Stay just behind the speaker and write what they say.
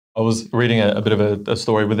I was reading a bit of a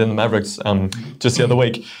story within the Mavericks just the other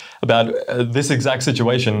week about this exact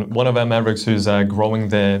situation. One of our Mavericks who's growing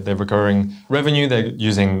their recurring revenue, they're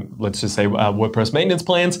using, let's just say, WordPress maintenance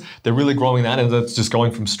plans. They're really growing that, and that's just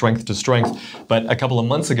going from strength to strength. But a couple of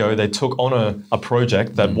months ago, they took on a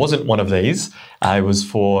project that wasn't one of these. It was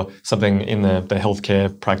for something in the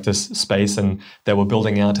healthcare practice space, and they were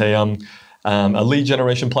building out a lead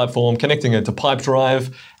generation platform, connecting it to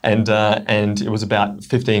Pipedrive, and it was about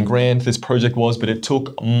 15 grand. This project was, but it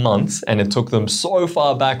took months, and it took them so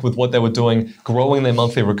far back with what they were doing, growing their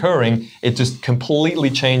monthly recurring. It just completely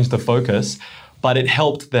changed the focus, but it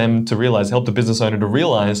helped them to realize, helped the business owner to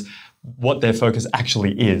realize what their focus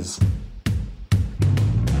actually is.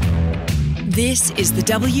 This is the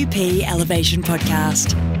WP Elevation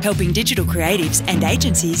Podcast, helping digital creatives and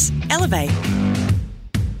agencies elevate.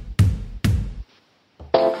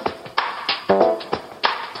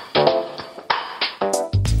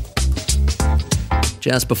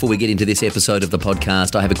 Just before we get into this episode of the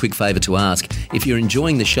podcast, I have a quick favour to ask. If you're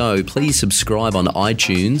enjoying the show, please subscribe on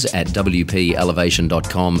iTunes at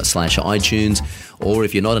wpelevation.com/iTunes. Or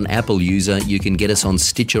if you're not an Apple user, you can get us on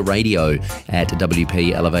Stitcher Radio at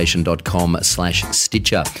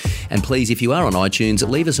wpelevation.com/Stitcher. And please, if you are on iTunes,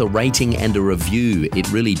 leave us a rating and a review.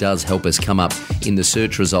 It really does help us come up in the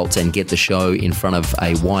search results and get the show in front of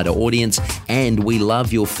a wider audience. And we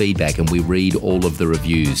love your feedback, and we read all of the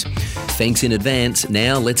reviews. Thanks in advance.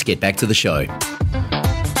 Now let's get back to the show.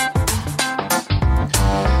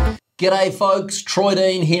 G'day folks, Troy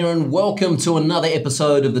Dean here, and welcome to another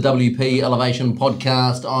episode of the WP Elevation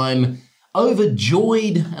Podcast. I'm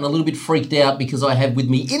overjoyed and a little bit freaked out because I have with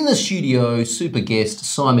me in the studio super guest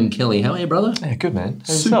Simon Kelly. How are you, brother? Yeah, good, man.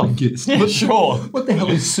 Super guest. Yeah, sure. What the hell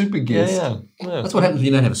is super guest? Yeah. That's what happens when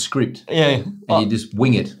you don't have a script. Yeah. And you just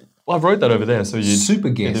wing it. Well, I wrote that over there, so super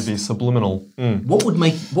guest. It'd be subliminal. What would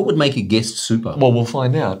make a guest super? Well, we'll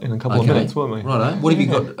find out in a couple of minutes, won't we? Righto. What have you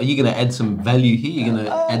got? Are you going to add some value here? You're going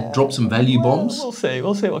to drop some value bombs? We'll see.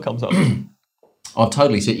 We'll see what comes up. I've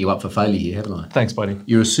totally set you up for failure here, haven't I? Thanks, buddy.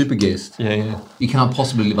 You're a super guest. Yeah. You can't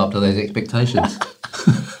possibly live up to those expectations.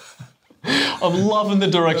 I'm loving the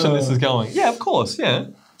direction this is going. Yeah, of course. Yeah.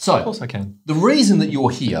 So, of course I can. The reason that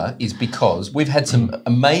you're here is because we've had some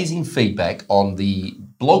amazing feedback on the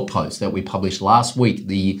blog post that we published last week,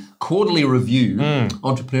 the quarterly review,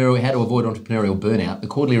 How to Avoid Entrepreneurial Burnout, the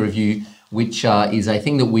quarterly review, which is a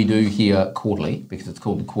thing that we do here quarterly because it's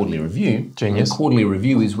called the quarterly review. Genius. And the quarterly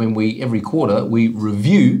review is when every quarter, we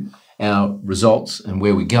review our results and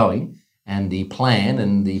where we're going and the plan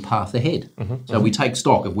and the path ahead. So we take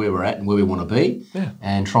stock of where we're at and where we want to be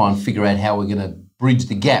and try and figure out how we're going to bridge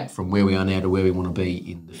the gap from where we are now to where we want to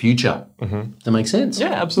be in the future. Does that make sense?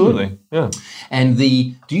 Yeah, absolutely. Yeah. And do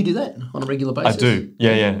you do that on a regular basis? I do.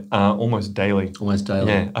 Yeah. Almost daily. Almost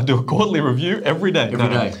daily. Yeah. I do a quarterly review every day. Every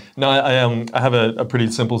day. No, I have a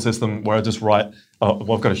pretty simple system where I just write.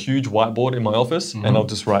 Well, I've got a huge whiteboard in my office, and I'll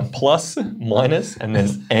just write plus, minus, and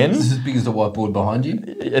then N. Is this as big as the whiteboard behind you?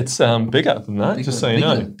 It's bigger than that, just so you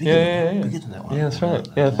know. Bigger than that one. Yeah, that's right.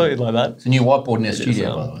 Yeah, I thought you'd like that. It's a new whiteboard in our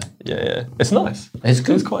studio, by the way. Yeah. It's nice. It's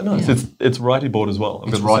good. It's quite nice. Yeah. It's Righty Board as well.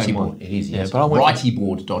 It's Righty Board. It is, yes. Yeah, but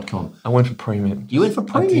Rightyboard.com. I went for premium. You went for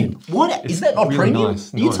premium? What? Is that not really premium?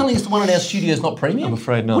 nice. Are you telling us the one in our studio is not premium? I'm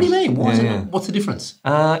afraid not. What do you mean? Why is it? Yeah. What's the difference?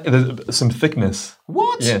 There's some thickness.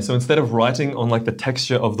 What? Yeah, so instead of writing on like the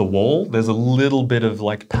texture of the wall, there's a little bit of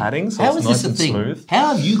like padding, so How it's is nice this a and thing? smooth.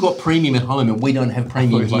 How have you got premium at home and we don't have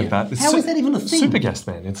premium here? Like that. How is that even a thing? Super guest,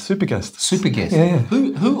 man. It's super guest. Super guest. Yeah.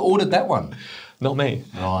 Who ordered that one? Not me.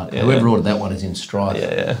 Right. Yeah. Whoever ordered that one is in strife.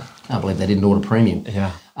 Yeah. Can't believe they didn't order premium.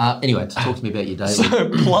 Yeah. Anyway, talk to me about your daily. So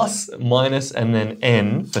plus, minus, and then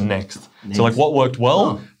N for next. So like what worked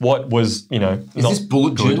well, what was, Is not this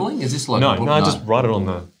bullet good. journaling? Is this like No, I just write it on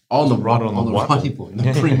the whitey board,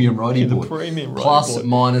 the premium righty board. The premium righty Plus, board.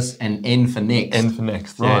 minus, and N for next. N for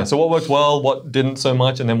next. Right. Yeah. So what worked well, what didn't so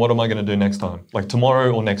much, and then what am I going to do next time? Like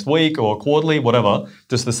tomorrow or next week or quarterly, whatever.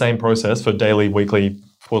 Just the same process for daily, weekly,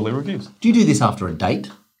 quarterly reviews. Do you do this after a date?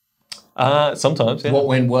 Sometimes, yeah. What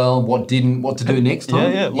went well, what didn't, what to do next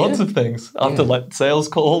time? Yeah, lots of things. After like sales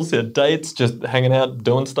calls, dates, just hanging out,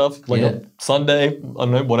 doing stuff, like a Sunday, I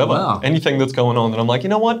don't know, whatever. Wow. Anything that's going on. And I'm like, you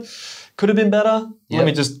know what? Could have been better. Yep. Let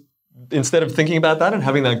me just, instead of thinking about that and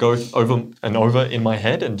having that go over and over in my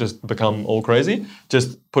head and just become all crazy,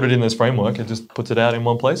 just put it in this framework. It just puts it out in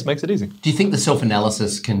one place, makes it easy. Do you think the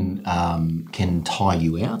self-analysis can tire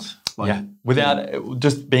you out? Yeah, without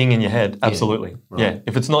just being in your head, absolutely. Yeah,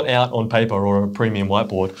 if it's not out on paper or a premium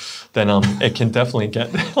whiteboard, then it can definitely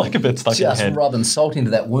get like a bit stuck in your head. Just rubbing salt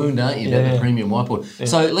into that wound, aren't you, about the premium whiteboard. Yeah.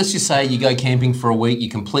 So let's just say you go camping for a week,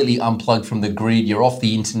 you're completely unplugged from the grid, you're off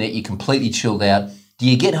the internet, you're completely chilled out. Do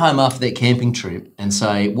you get home after that camping trip and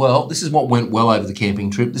say, well, this is what went well over the camping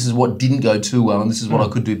trip, this is what didn't go too well, and this is what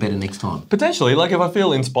I could do better next time? Potentially, like if I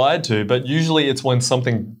feel inspired to, but usually it's when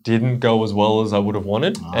something didn't go as well as I would have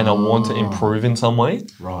wanted and I want to improve in some way.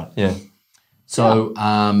 Right. Yeah. So,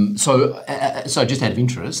 so just out of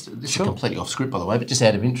interest, this is completely off script, by the way, but just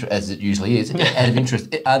out of interest, as it usually is, out of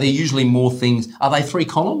interest, are there usually more things? Are they 3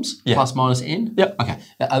 columns, plus, minus, end? Yep. Okay.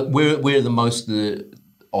 Where are the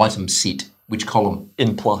items sit? Which column?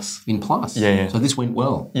 In plus. In plus? Yeah. So this went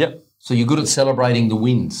well. Yep. So you're good at celebrating the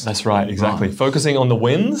wins. That's right, exactly. Right. Focusing on the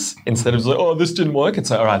wins instead of just like, oh, this didn't work, and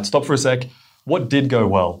say, all right, stop for a sec. What did go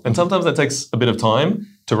well? And sometimes that takes a bit of time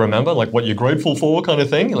to remember, like what you're grateful for kind of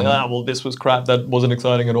thing. You're like, well, this was crap. That wasn't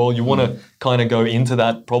exciting at all. You want to kind of go into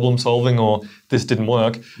that problem solving or this didn't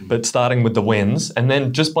work, but starting with the wins. And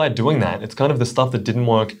then just by doing that, it's kind of the stuff that didn't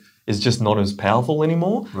work is just not as powerful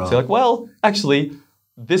anymore. Right. So you're like, well, actually,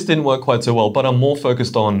 this didn't work quite so well, but I'm more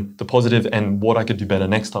focused on the positive and what I could do better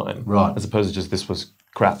next time. Right. As opposed to just this was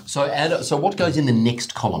crap. So what goes in the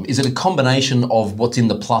next column? Is it a combination of what's in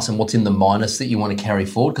the plus and what's in the minus that you want to carry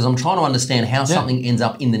forward? Because I'm trying to understand how something ends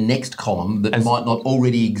up in the next column that might not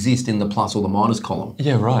already exist in the plus or the minus column.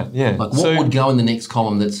 Yeah, right. Yeah. Like what would go in the next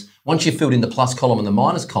column that's, once you've filled in the plus column and the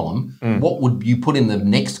minus column, what would you put in the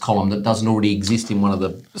next column that doesn't already exist in one of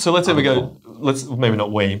the... So let's say we go... maybe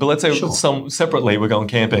not we, but let's say separately we're going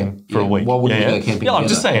camping for a week. Why wouldn't we go camping together? I'm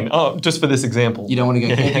just saying, just for this example. You don't want to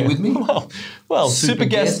go camping with me? Well, super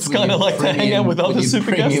guests kind of like to hang out with other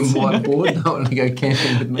super guests. Premium whiteboard, don't want to go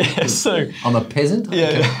camping with me. Yeah, so I'm a peasant?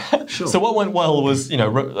 Yeah. Okay. Sure. So what went well was,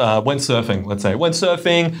 went surfing, let's say. Went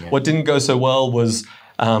surfing. Yeah. What didn't go so well was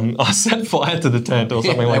I set fire to the tent or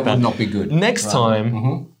something like that. That would not be good. Next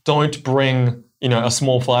time, don't bring... a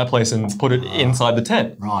small fireplace and put it inside the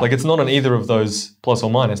tent. Right. Like it's not on either of those plus or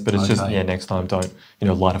minus, but it's just, next time don't,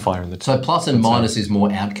 light a fire in the tent. So plus and minus is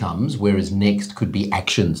more outcomes, whereas next could be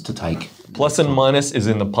actions to take. Plus and minus is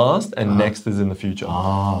in the past and next is in the future.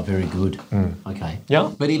 Ah, very good. Okay.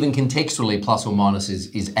 Yeah. But even contextually, plus or minus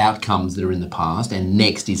is outcomes that are in the past and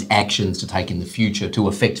next is actions to take in the future to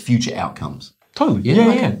affect future outcomes. Totally.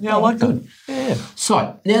 Yeah, I like that. Yeah. So,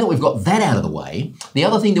 now that we've got that out of the way, the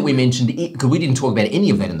other thing that we mentioned, because we didn't talk about any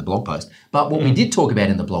of that in the blog post, but what we did talk about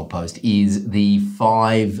in the blog post is the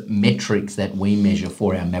 5 metrics that we measure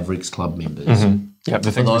for our Mavericks Club members. Mm-hmm. Yeah,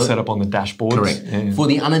 the things we set up on the dashboard. Correct. Yeah. For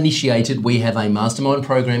the uninitiated, we have a mastermind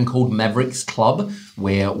program called Mavericks Club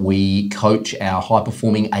where we coach our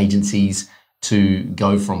high-performing agencies to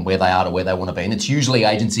go from where they are to where they want to be. And it's usually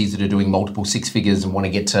agencies that are doing multiple 6 figures and want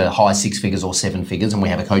to get to high 6 figures or 7 figures. And we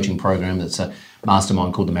have a coaching program that's a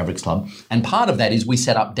mastermind called the Mavericks Club. And part of that is we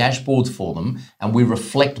set up dashboards for them and we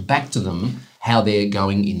reflect back to them how they're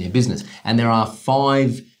going in their business. And there are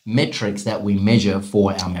 5 metrics that we measure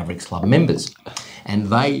for our Mavericks Club members.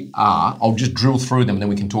 And they are, I'll just drill through them and then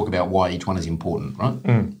we can talk about why each one is important, right?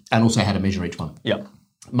 And also how to measure each one. Yeah.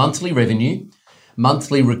 Monthly revenue,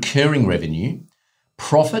 monthly recurring revenue,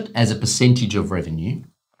 profit as a percentage of revenue,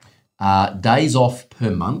 days off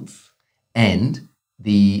per month, and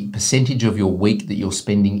the percentage of your week that you're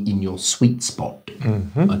spending in your sweet spot.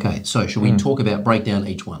 Okay, so should we break down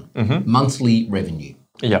each one? Monthly revenue.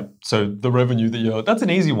 Yeah. So the revenue that that's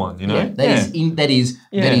an easy one, That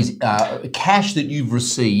is cash that you've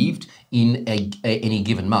received in any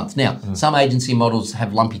given month. Now, some agency models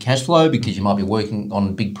have lumpy cash flow because you might be working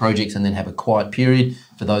on big projects and then have a quiet period.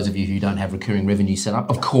 For those of you who don't have recurring revenue set up,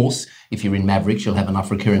 of course, if you're in Mavericks, you'll have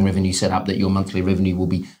enough recurring revenue set up that your monthly revenue will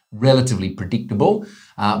be relatively predictable.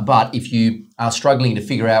 But if you are struggling to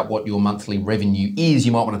figure out what your monthly revenue is,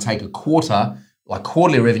 you might want to take a quarter, like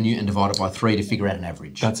quarterly revenue, and divide it by 3 to figure out an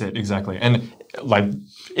average. That's it, exactly. And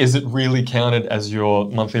is it really counted as your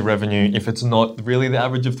monthly revenue if it's not really the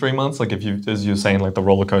average of 3 months? Like if you, as you're saying, like the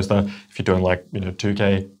roller coaster, if you're doing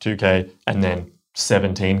 2K, and then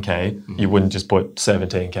 17K, you wouldn't just put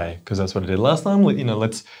 17K because that's what it did last time.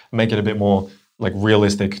 Let's make it a bit more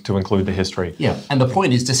realistic to include the history. Yeah, and the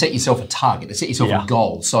point is to set yourself a target, to set yourself a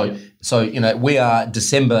goal. So we are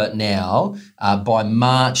December now. By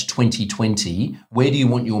March 2020, where do you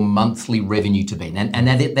want your monthly revenue to be? And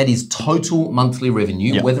that is total monthly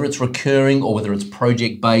revenue, whether it's recurring or whether it's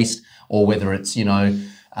project-based or whether it's,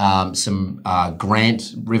 some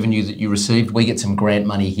grant revenue that you received. We get some grant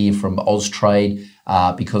money here from Austrade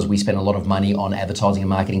because we spend a lot of money on advertising and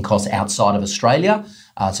marketing costs outside of Australia.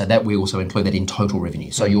 So that we also include that in total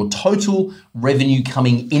revenue. So your total revenue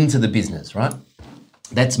coming into the business, right?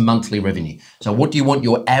 That's monthly revenue. So what do you want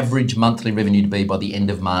your average monthly revenue to be by the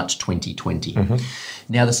end of March 2020?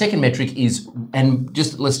 Now the second metric is, and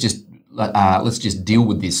let's just deal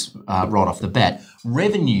with this right off the bat.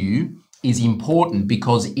 Revenue is important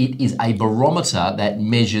because it is a barometer that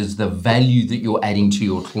measures the value that you're adding to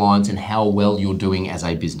your clients and how well you're doing as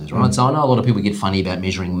a business, right? So I know a lot of people get funny about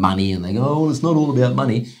measuring money and they go, oh, it's not all about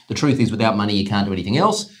money. The truth is without money, you can't do anything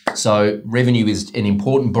else. So revenue is an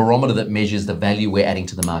important barometer that measures the value we're adding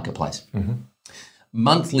to the marketplace.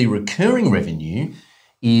 Monthly recurring revenue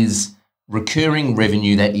is recurring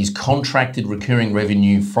revenue that is contracted recurring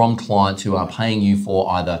revenue from clients who are paying you for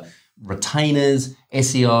either retainers,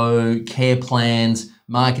 SEO, care plans,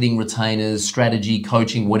 marketing retainers, strategy,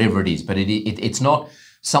 coaching, whatever it is. But it's not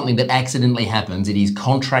something that accidentally happens. It is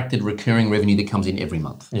contracted recurring revenue that comes in every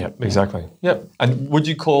month. Yeah, exactly. Yeah. And would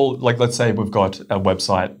you call, like, let's say we've got a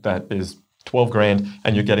website that is 12 grand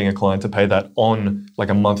and you're getting a client to pay that on like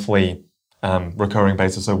a monthly recurring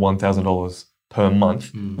basis, so $1,000 per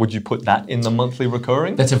month. Would you put that in the monthly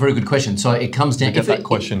recurring? That's a very good question. So it comes down. I get that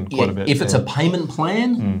question quite a bit. If it's a payment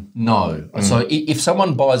plan, no. So if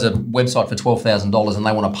someone buys a website for $12,000 and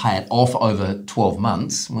they want to pay it off over 12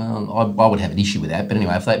 months, well, I would have an issue with that. But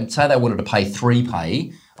anyway, if they say they wanted to pay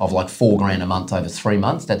 $3K of like $4 grand a month over 3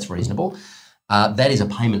 months, that's reasonable. That is a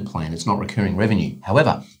payment plan. It's not recurring revenue.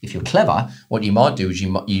 However, if you're clever, what you might do is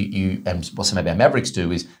you and what some of our Mavericks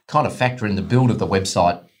do is kind of factor in the build of the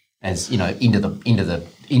website as, you know, into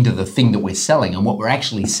the thing that we're selling. And what we're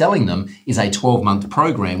actually selling them is a 12-month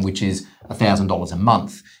program, which is $1,000 a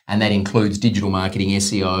month. And that includes digital marketing,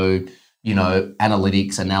 SEO, you know,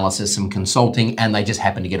 analytics, analysis, some consulting, and they just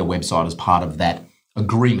happen to get a website as part of that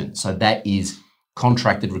agreement. So that is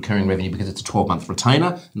contracted recurring revenue because it's a 12-month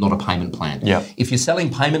retainer, not a payment plan. Yeah. If you're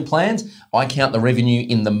selling payment plans, I count the revenue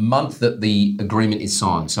in the month that the agreement is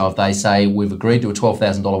signed. So if they say we've agreed to a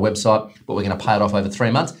 $12,000 website, but we're going to pay it off over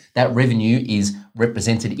 3 months, that revenue is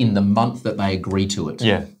represented in the month that they agree to it,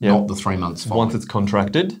 not the 3 months following. Once it's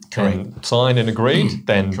contracted, and signed and agreed,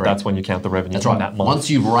 then that's when you count the revenue from that month. Once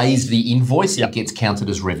you've raised the invoice, it gets counted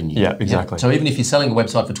as revenue. Yeah, exactly. So even if you're selling a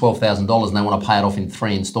website for $12,000 and they want to pay it off in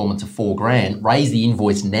 3 installments of $4 grand, raise the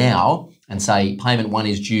invoice now and say payment 1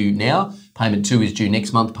 is due now, payment 2 is due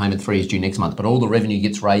next month, payment 3 is due next month. But all the revenue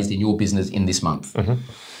gets raised in your business in this month.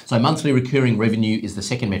 So monthly recurring revenue is the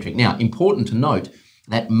second metric. Now, important to note,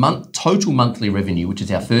 that total monthly revenue, which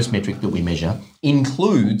is our first metric that we measure,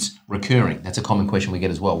 includes recurring. That's a common question we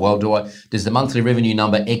get as well. Well, does the monthly revenue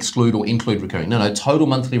number exclude or include recurring? No, total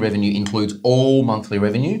monthly revenue includes all monthly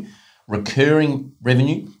revenue. Recurring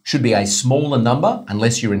revenue should be a smaller number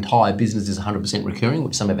unless your entire business is 100% recurring,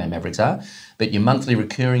 which some of our Mavericks are. But your monthly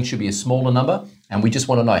recurring should be a smaller number. And we just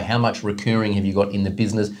want to know how much recurring have you got in the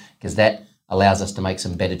business, because that allows us to make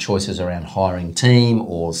some better choices around hiring team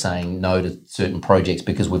or saying no to certain projects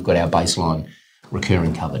because we've got our baseline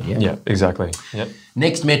recurring covered. Yeah, exactly. Yep.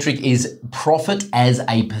 Next metric is profit as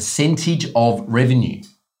a percentage of revenue.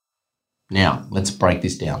 Now, let's break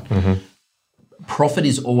this down. Profit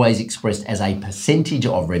is always expressed as a percentage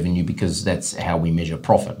of revenue because that's how we measure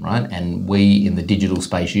profit, right? And we in the digital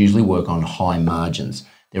space usually work on high margins.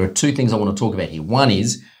 There are 2 things I want to talk about here. One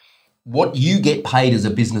is what you get paid as a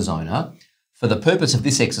business owner. For the purpose of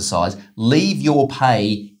this exercise, leave your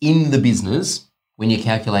pay in the business when you're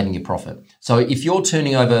calculating your profit. So if you're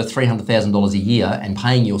turning over $300,000 a year and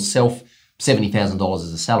paying yourself $70,000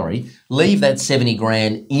 as a salary, leave that 70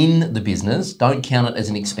 grand in the business. Don't count it as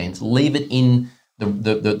an expense. Leave it in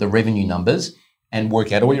the revenue numbers and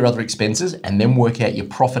work out all your other expenses and then work out your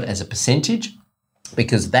profit as a percentage,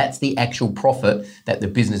 because that's the actual profit that the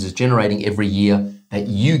business is generating every year that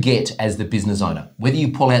you get as the business owner. Whether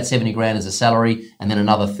you pull out 70 grand as a salary and then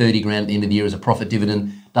another 30 grand at the end of the year as a profit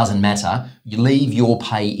dividend, doesn't matter. You leave your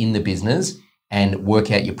pay in the business and work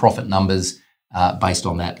out your profit numbers based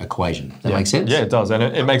on that equation. Does that make sense? Yeah, it does. And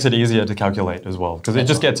it makes it easier to calculate as well, because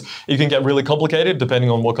it can get really complicated depending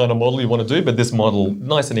on what kind of model you want to do, but this model,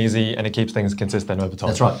 nice and easy, and it keeps things consistent over time.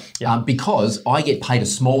 That's right. Yeah. Because I get paid a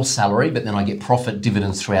small salary, but then I get profit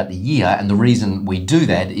dividends throughout the year. And the reason we do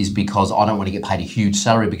that is because I don't want to get paid a huge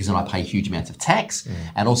salary because then I pay huge amounts of tax.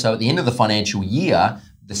 And also at the end of the financial year,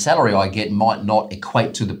 the salary I get might not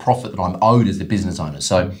equate to the profit that I'm owed as the business owner.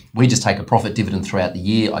 So we just take a profit dividend throughout the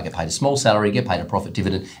year. I get paid a small salary, get paid a profit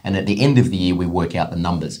dividend, and at the end of the year, we work out the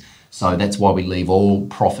numbers. So that's why we leave all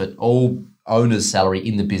profit, all owner's salary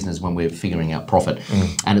in the business when we're figuring out profit.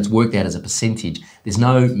 And it's worked out as a percentage. There's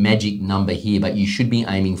no magic number here, but you should be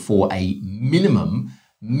aiming for a minimum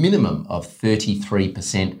of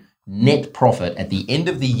 33% net profit at the end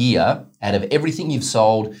of the year. Out of everything you've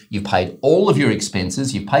sold, you've paid all of your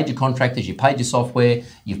expenses, you've paid your contractors, you've paid your software,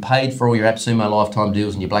 you've paid for all your AppSumo lifetime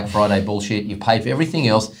deals and your Black Friday bullshit, you've paid for everything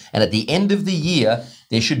else, and at the end of the year,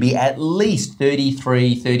 there should be at least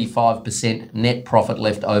 35% net profit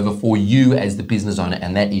left over for you as the business owner,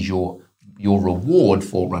 and that is your reward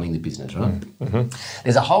for running the business, right?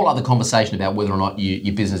 There's a whole other conversation about whether or not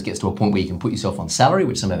your business gets to a point where you can put yourself on salary,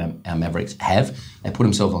 which some of our Mavericks have. They put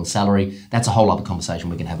themselves on salary. That's a whole other conversation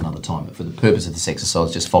we can have another time. But for the purpose of this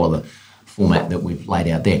exercise, just follow the format that we've laid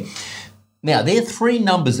out there. Now, there are three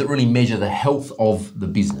numbers that really measure the health of the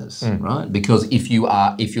business, right? Because if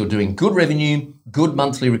you're doing good revenue, good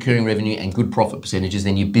monthly recurring revenue, and good profit percentages,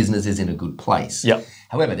 then your business is in a good place. Yep.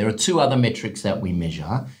 However, there are two other metrics that we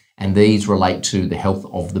measure, and these relate to the health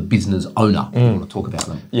of the business owner. I want to talk about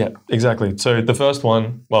them. Yeah, exactly. So the first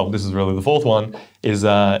one, well, this is really the fourth one, is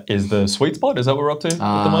the sweet spot. Is that what we're up to at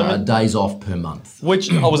the moment? Days off per month.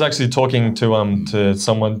 Which I was actually talking to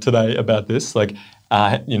someone today about this. Like,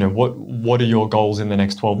 what are your goals in the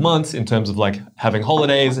next 12 months in terms of like having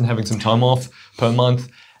holidays and having some time off per month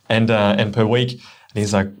and per week? And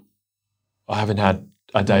he's like, I haven't had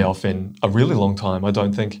a day off in a really long time. I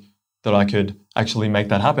don't think that I could actually make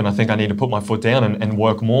that happen. I think I need to put my foot down and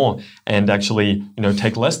work more and actually,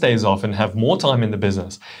 take less days off and have more time in the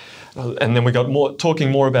business. And then we got talking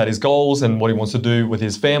more about his goals and what he wants to do with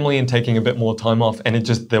his family and taking a bit more time off. And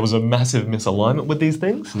there was a massive misalignment with these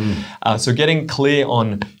things. So getting clear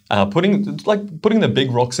on putting the big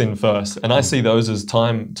rocks in first. And I see those as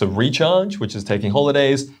time to recharge, which is taking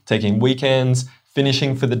holidays, taking weekends,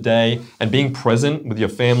 finishing for the day, and being present with your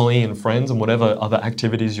family and friends and whatever other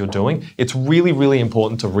activities you're doing. It's really, really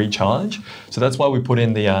important to recharge. So that's why we put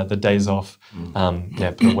in the days off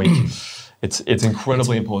per week. It's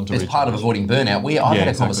incredibly important to recharge. It's part of avoiding burnout. I had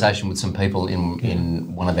a conversation with some people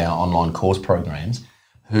in one of our online course programs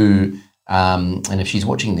who, and if she's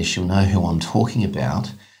watching this, she'll know who I'm talking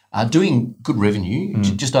about, are doing good revenue,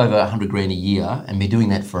 just over 100 grand a year, and been doing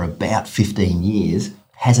that for about 15 years.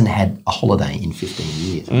 Hasn't had a holiday in 15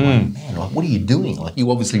 years. I'm like, man, what are you doing? Like,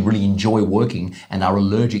 you obviously really enjoy working and are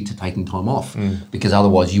allergic to taking time off because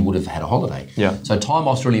otherwise you would have had a holiday. Yeah. So time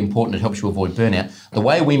off's really important. It helps you avoid burnout. The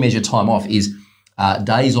way we measure time off is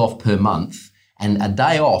days off per month. And a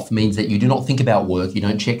day off means that you do not think about work, you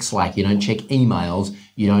don't check Slack, you don't check emails,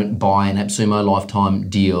 you don't buy an AppSumo lifetime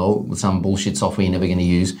deal with some bullshit software you're never going to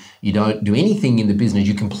use. You don't do anything in the business.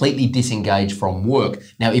 You completely disengage from work.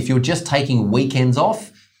 Now, if you're just taking weekends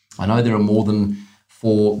off, I know there are more than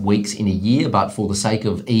 4 weeks in a year, but for the sake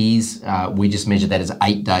of ease, we just measure that as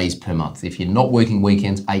 8 days per month. If you're not working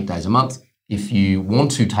weekends, 8 days a month. If you want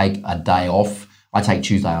to take a day off, I take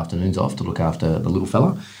Tuesday afternoons off to look after the little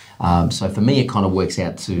fella. So for me, it kind of works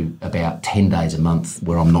out to about 10 days a month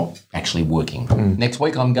where I'm not actually working. Next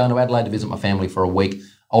week, I'm going to Adelaide to visit my family for a week.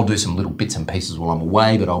 I'll do some little bits and pieces while I'm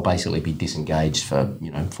away, but I'll basically be disengaged for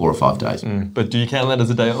 4 or 5 days. But do you count that as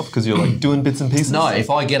a day off because you're like doing bits and pieces? No, if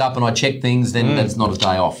I get up and I check things, then that's not a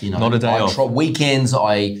day off. Not a day off. Weekends,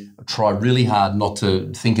 I try really hard not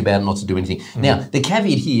to think about it, not to do anything. Now, the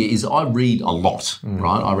caveat here is I read a lot,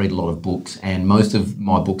 right? I read a lot of books, and most of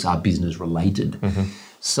my books are business related.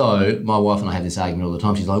 So my wife and I have this argument all the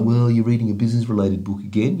time. She's like, well, you're reading a business-related book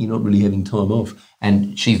again. You're not really having time off.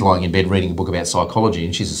 And she's lying in bed reading a book about psychology,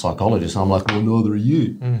 and she's a psychologist. And I'm like, well, neither are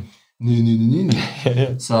you.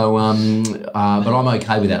 No. So, but I'm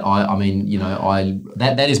okay with that. I mean,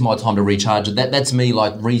 that is my time to recharge. That's me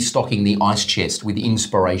like restocking the ice chest with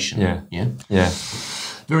inspiration. Yeah.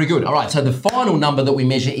 Very good. All right, so the final number that we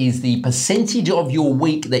measure is the percentage of your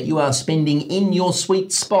week that you are spending in your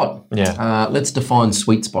sweet spot. Yeah. Let's define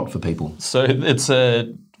sweet spot for people. So it's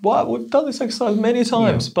we've done this exercise many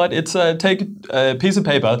times, but it's take a piece of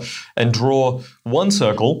paper and draw one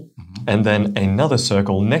circle and then another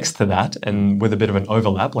circle next to that, and with a bit of an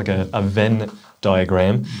overlap, like a Venn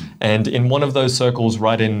diagram. And in one of those circles,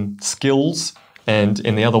 write in skills, and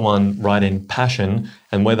in the other one, write in passion.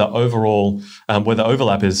 And where the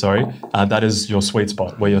overlap is, that is your sweet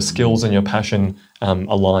spot, where your skills and your passion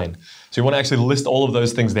align. So you want to actually list all of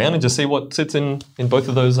those things down and just see what sits in both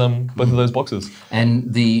of those boxes.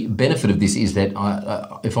 And the benefit of this is that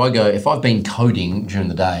if I've been coding during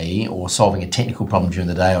the day or solving a technical problem during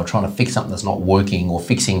the day or trying to fix something that's not working or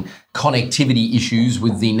fixing connectivity issues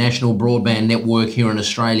with the national broadband network here in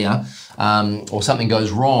Australia, or something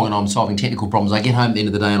goes wrong and I'm solving technical problems, I get home at the end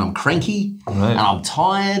of the day and I'm cranky and I'm tired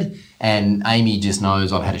tired, and Amy just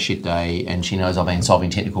knows I've had a shit day, and she knows I've been solving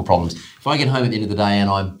technical problems. If I get home at the end of the day and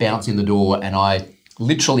I bounce in the door and I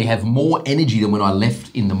literally have more energy than when I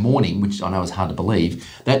left in the morning, which I know is hard to believe,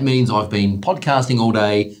 that means I've been podcasting all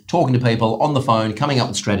day, talking to people on the phone, coming up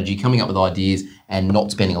with strategy, coming up with ideas, and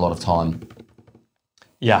not spending a lot of time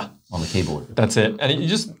on the keyboard. That's it. And you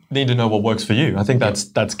just need to know what works for you. I think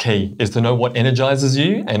that's key, is to know what energizes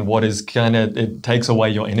you and what is it takes away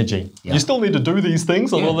your energy. You still need to do these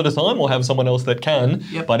things a lot of the time, or have someone else that can,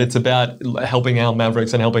 but it's about helping our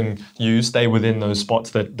Mavericks and helping you stay within those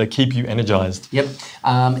spots that keep you energized.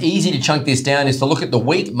 Easy to chunk this down is to look at the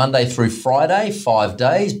week, Monday through Friday, 5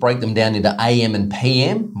 days, break them down into AM and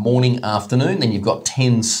PM, morning, afternoon, then you've got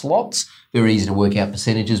 10 slots. Very easy to work out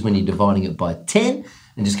percentages when you're dividing it by 10.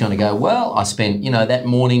 And just kind of go, well, I spent, that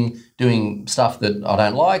morning doing stuff that I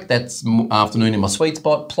don't like. That's afternoon in my sweet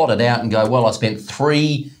spot. Plot it out and go, well, I spent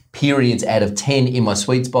 3 periods out of 10 in my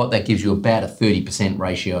sweet spot. That gives you about a 30%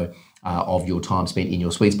 ratio of your time spent in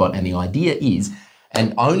your sweet spot. And the idea is,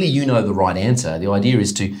 and only you know the right answer, the idea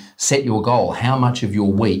is to set your goal. How much of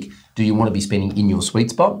your week do you want to be spending in your sweet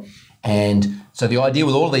spot? And so the idea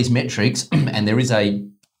with all of these metrics, and there is a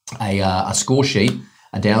score sheet,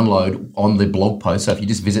 a download on the blog post. So if you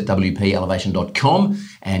just visit wpelevation.com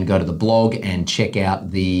and go to the blog and check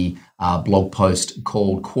out the blog post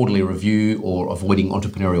called Quarterly Review or Avoiding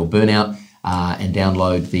Entrepreneurial Burnout, and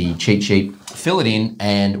download the cheat sheet, fill it in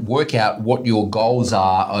and work out what your goals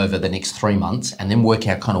are over the next 3 months, and then work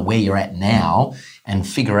out kind of where you're at now and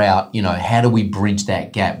figure out, how do we bridge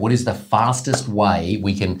that gap? What is the fastest way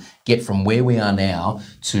we can get from where we are now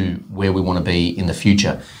to where we want to be in the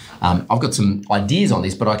future? I've got some ideas on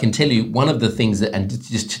this, but I can tell you one of the things that, and it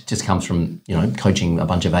just comes from, coaching a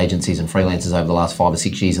bunch of agencies and freelancers over the last 5 or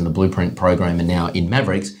 6 years in the Blueprint program and now in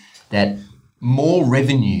Mavericks, that more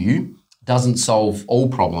revenue doesn't solve all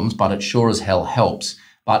problems, but it sure as hell helps.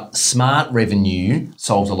 But smart revenue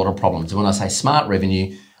solves a lot of problems. And when I say smart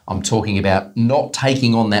revenue, I'm talking about not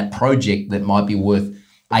taking on that project that might be worth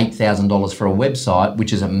 $8,000 for a website,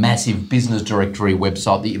 which is a massive business directory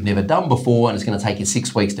website that you've never done before, and it's going to take you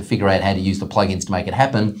 6 weeks to figure out how to use the plugins to make it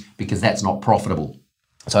happen, because that's not profitable.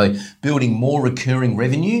 So building more recurring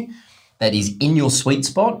revenue that is in your sweet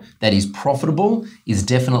spot, that is profitable, is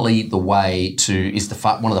definitely the way to,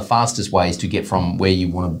 one of the fastest ways to get from where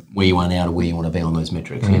you are now to where you want to be on those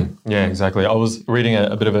metrics. Yeah, exactly. I was reading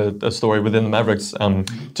a bit of a story within the Mavericks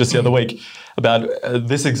just the other week about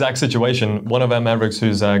this exact situation. One of our Mavericks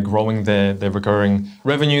who's growing their recurring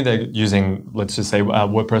revenue, they're using, let's just say,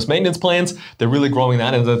 WordPress maintenance plans. They're really growing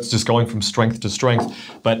that, and that's just going from strength to strength.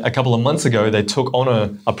 But a couple of months ago, they took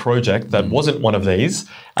on a project that wasn't one of these.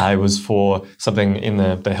 It was for something in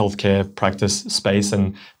the healthcare practice space,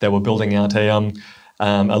 and they were building out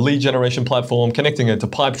a lead generation platform, connecting it to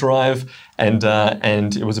Pipedrive, and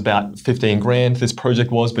it was about 15 grand, this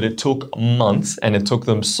project was, but it took months, and it took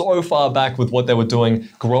them so far back with what they were doing,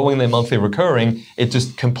 growing their monthly recurring. It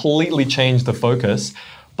just completely changed the focus,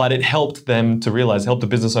 but it helped them to realize, helped the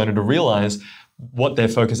business owner to realize what their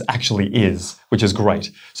focus actually is, which is great.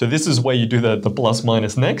 So this is where you do the plus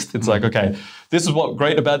minus next. It's like, okay, this is what's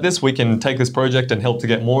great about this. We can take this project and help to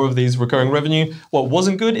get more of these recurring revenue. What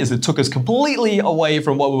wasn't good is it took us completely away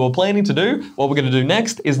from what we were planning to do. What we're going to do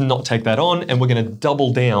next is not take that on, and we're going to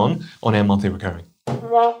double down on our monthly recurring. That's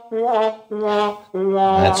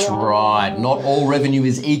right. Not all revenue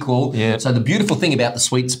is equal. Yeah. So the beautiful thing about the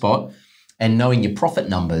sweet spot and knowing your profit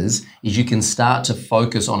numbers is you can start to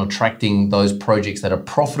focus on attracting those projects that are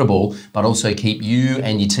profitable, but also keep you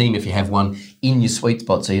and your team, if you have one, in your sweet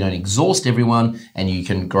spot, so you don't exhaust everyone and you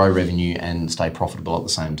can grow revenue and stay profitable at the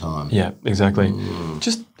same time. Yeah, exactly.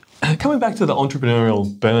 Just coming back to the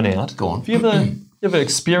entrepreneurial burnout. Go on. Have you ever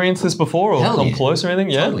experienced this before, or come close or anything?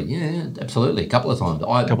 Yeah, totally. Yeah, absolutely. A couple of times.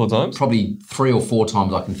 A couple of times? Probably 3 or 4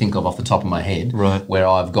 times I can think of off the top of my head. Right. Where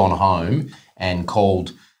I've gone home and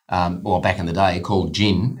called, back in the day, called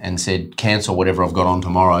Gin and said, cancel whatever I've got on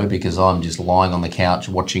tomorrow because I'm just lying on the couch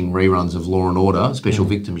watching reruns of Law and Order, Special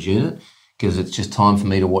Victims Unit, because it's just time for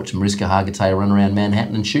me to watch Mariska Hargitay run around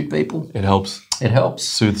Manhattan and shoot people. It helps. It helps.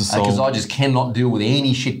 Soothe the soul. Because I just cannot deal with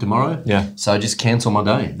any shit tomorrow. Yeah. So just cancel my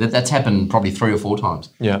day. That's happened probably 3 or 4 times.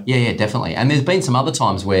 Yeah. Yeah, definitely. And there's been some other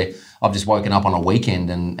times where I've just woken up on a weekend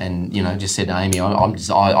and just said to Amy, I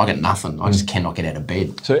got nothing. I just cannot get out of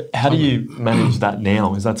bed. So how do you manage that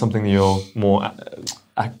now? Is that something that you're more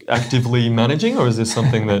actively managing, or is this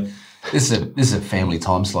something that... This is a family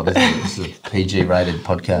time slot, isn't it? This is a PG-rated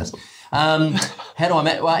podcast. How do I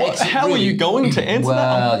manage? Well, how are you going to answer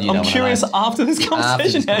that? I'm curious after this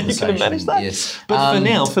conversation how you're going to manage that. Yes. But for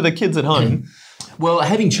now, for the kids at home... Well,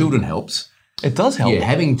 having children helps. It does help. Yeah,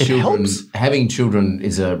 having It children. helps. Having children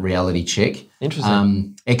is a reality check.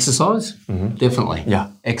 Interesting. Exercise, definitely.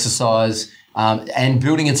 Yeah. Exercise and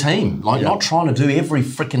building a team. Like not trying to do every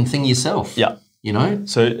freaking thing yourself. Yeah. You know.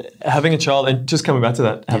 So having a child, and just coming back to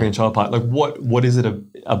that, having a child part, like what is it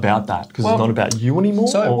about that? Because it's not about you anymore.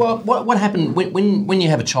 So what happened when you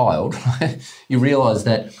have a child? You realise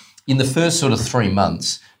that in the first sort of 3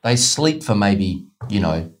 months, they sleep for maybe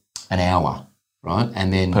an hour, right?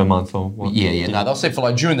 And then per month or what? Yeah. No, they'll sleep for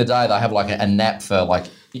like during the day. They have like a nap for like,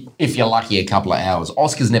 if you're lucky, a couple of hours.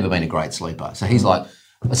 Oscar's never been a great sleeper, so he's like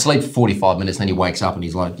asleep for 45 minutes, then he wakes up and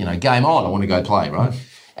he's like, game on, I want to go play, right?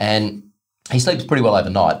 And he sleeps pretty well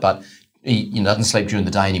overnight, but he doesn't sleep during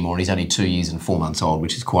the day anymore. And he's only 2 years and 4 months old,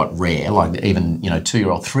 which is quite rare. Like even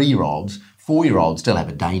 2-year-old, 3-year-olds, 4-year-olds still have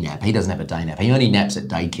a day nap. He doesn't have a day nap. He only naps at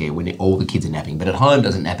daycare when all the kids are napping, but at home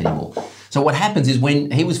doesn't nap anymore. So what happens is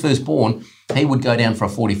when he was first born, he would go down for a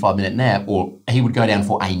 45-minute nap, or he would go down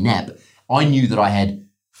for a nap. I knew that I had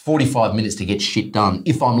 45 minutes to get shit done.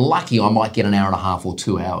 If I'm lucky, I might get an hour and a half or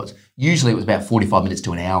 2 hours. Usually it was about 45 minutes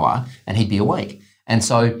to an hour and he'd be awake. And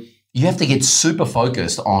so you have to get super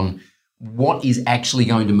focused on what is actually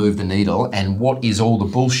going to move the needle and what is all the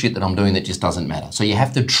bullshit that I'm doing that just doesn't matter. So you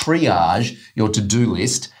have to triage your to-do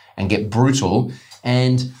list and get brutal.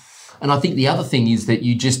 And I think the other thing is that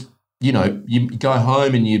you just, you go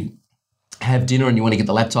home and you have dinner and you want to get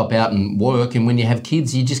the laptop out and work. And when you have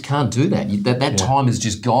kids, you just can't do that. That time is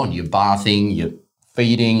just gone. You're bathing, you're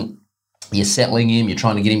feeding, you're settling him, you're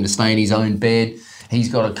trying to get him to stay in his own bed. He's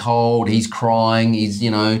got a cold, he's crying, he's,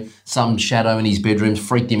 some shadow in his bedroom's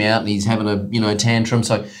freaked him out and he's having a, tantrum.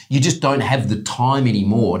 So you just don't have the time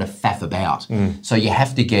anymore to faff about. So you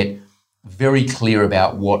have to get very clear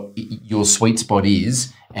about what your sweet spot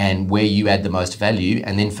is and where you add the most value.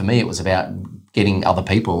 And then for me, it was about getting other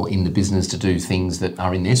people in the business to do things that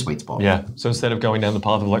are in their sweet spot. Yeah. So instead of going down the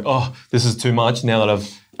path of like, oh, this is too much now that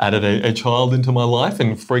I've added a child into my life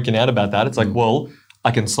and freaking out about that, it's like, well, I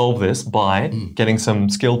can solve this by getting some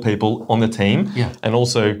skilled people on the team. Yeah. And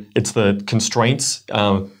also it's the constraints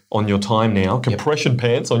on your time now, compression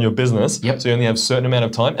pants on your business. Yep. So you only have a certain amount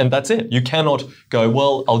of time and that's it. You cannot go,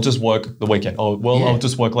 well, I'll just work the weekend. Oh, well, I'll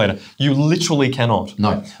just work later. You literally cannot.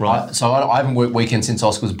 No. Right. I haven't worked weekends since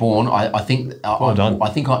Oscar was born. I think done. I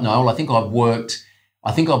think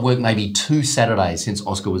I've worked maybe 2 Saturdays since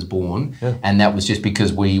Oscar was born, and that was just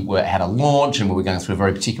because we had a launch and we were going through a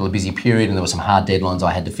very particular busy period and there were some hard deadlines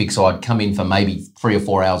I had to fix. So I'd come in for maybe 3 or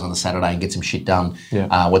 4 hours on the Saturday and get some shit done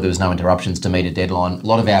where there was no interruptions to meet a deadline. A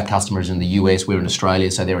lot of our customers in the US, we're in Australia,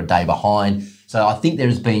 so they're a day behind. So I think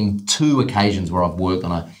there's been 2 occasions where I've worked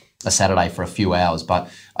on a Saturday for a few hours, but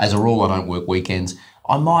as a rule, I don't work weekends.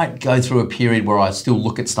 I might go through a period where I still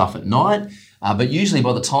look at stuff at night. But usually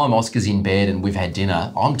by the time Oscar's in bed and we've had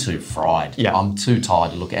dinner, I'm too fried. Yeah. I'm too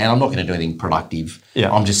tired to look at, and I'm not going to do anything productive.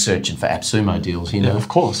 Yeah. I'm just searching for AppSumo deals, Yeah, of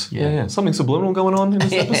course. Yeah. Something subliminal going on in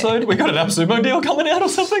this episode. We got an AppSumo deal coming out or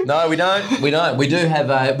something? No, we don't. We do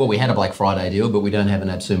have we had a Black Friday deal, but we don't have an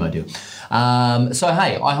AppSumo deal. So,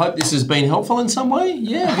 hey, I hope this has been helpful in some way.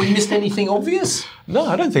 Yeah, we missed anything obvious? No,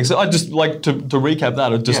 I don't think so. I just like to recap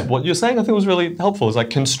that. What you're saying, I think was really helpful. It's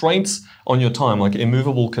like constraints on your time, like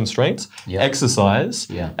immovable constraints, exercise,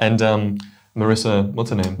 and Marissa, what's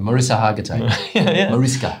her name? Marissa Hargitay.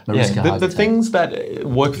 Mariska Hargitay. The things that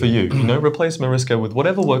work for you, replace Mariska with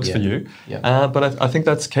whatever works for you. Yeah. But I think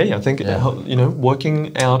that's key. I think,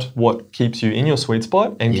 working out what keeps you in your sweet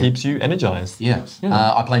spot and keeps you energized. Yeah.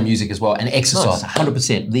 I play music as well and exercise,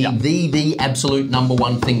 100%. The absolute number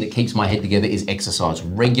one thing that keeps my head together is exercise,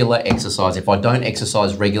 regular exercise. If I don't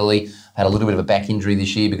exercise regularly, I had a little bit of a back injury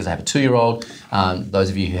this year because I have a 2-year-old. Those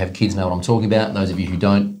of you who have kids know what I'm talking about. Those of you who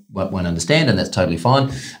don't won't understand, and that's totally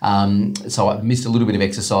fine. So I've missed a little bit of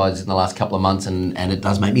exercise in the last couple of months, and it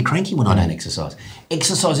does make me cranky when I don't exercise.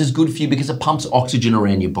 Exercise is good for you because it pumps oxygen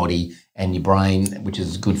around your body and your brain, which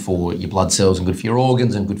is good for your blood cells and good for your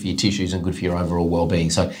organs and good for your tissues and good for your overall well-being.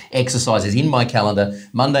 So exercise is in my calendar.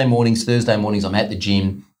 Monday mornings, Thursday mornings, I'm at the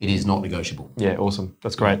gym. It is not negotiable. Yeah, awesome.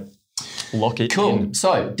 That's great. Lock it in.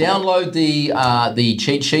 So download the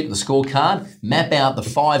cheat sheet, the scorecard, map out the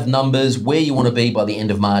 5 numbers, where you want to be by the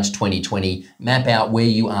end of March 2020, map out where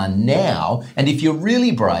you are now, and if you're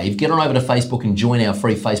really brave, get on over to Facebook and join our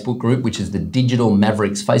free Facebook group, which is the Digital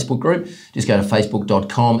Mavericks Facebook group. Just go to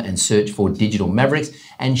facebook.com and search for Digital Mavericks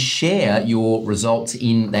and share your results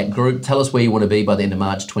in that group. Tell us where you want to be by the end of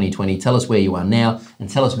March 2020. Tell us where you are now and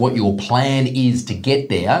tell us what your plan is to get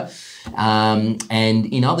there. And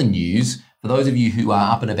in other news, for those of you who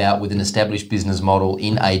are up and about with an established business model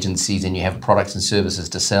in agencies and you have products and services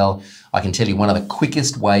to sell, I can tell you one of the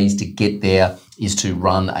quickest ways to get there is to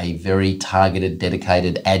run a very targeted,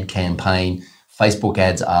 dedicated ad campaign. Facebook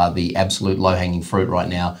ads are the absolute low-hanging fruit right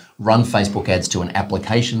now. Run Facebook ads to an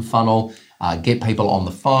application funnel, get people on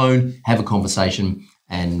the phone, have a conversation,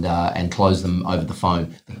 and close them over the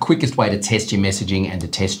phone. The quickest way to test your messaging and to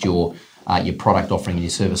test your product offering, your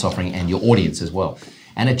service offering, and your audience as well.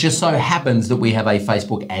 And it just so happens that we have a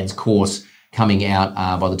Facebook ads course coming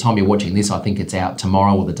out. By the time you're watching this, I think it's out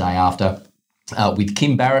tomorrow or the day after, with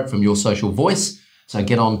Kim Barrett from Your Social Voice. So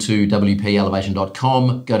get on to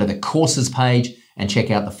wpelevation.com, go to the courses page and check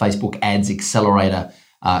out the Facebook Ads Accelerator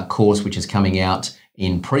course, which is coming out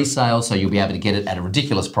in pre-sale. So you'll be able to get it at a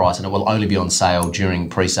ridiculous price, and it will only be on sale during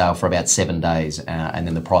pre-sale for about 7 days. And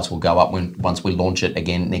then the price will go up once we launch it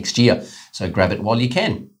again next year. So grab it while you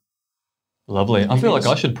can. Lovely. I feel like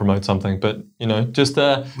I should promote something, but, just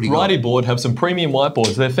Righty Board have some premium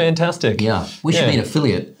whiteboards. They're fantastic. Yeah. We should be an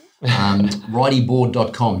affiliate.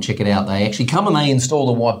 Rightyboard.com, check it out. They actually come and they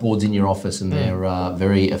install the whiteboards in your office, and they're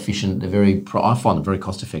very efficient. They're I find them very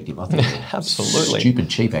cost effective. I think absolutely stupid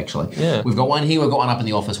cheap, actually. Yeah. We've got one here, we've got one up in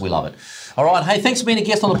the office. We love it. All right, hey, thanks for being a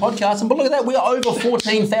guest on the podcast. And but look at that, we're over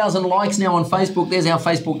 14,000 likes now on Facebook. There's our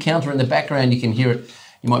Facebook counter in the background. You can hear it.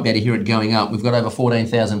 You might be able to hear it going up. We've got over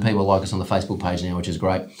 14,000 people like us on the Facebook page now, which is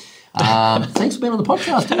great. Thanks for being on the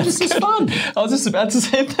podcast, dude. This is fun. I was just about to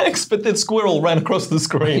say thanks, but that squirrel ran across the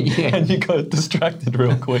screen and you got distracted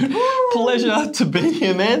real quick. Pleasure to be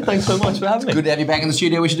here, man. Thanks so much for having me. Good to have you back in the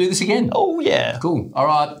studio. We should do this again. Oh, yeah. Cool. All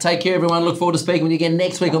right. Take care, everyone. Look forward to speaking with you again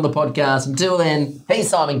next week on the podcast. Until then, he's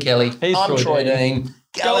Simon Kelly. He's I'm Troy Dean.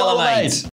 Go Elevate.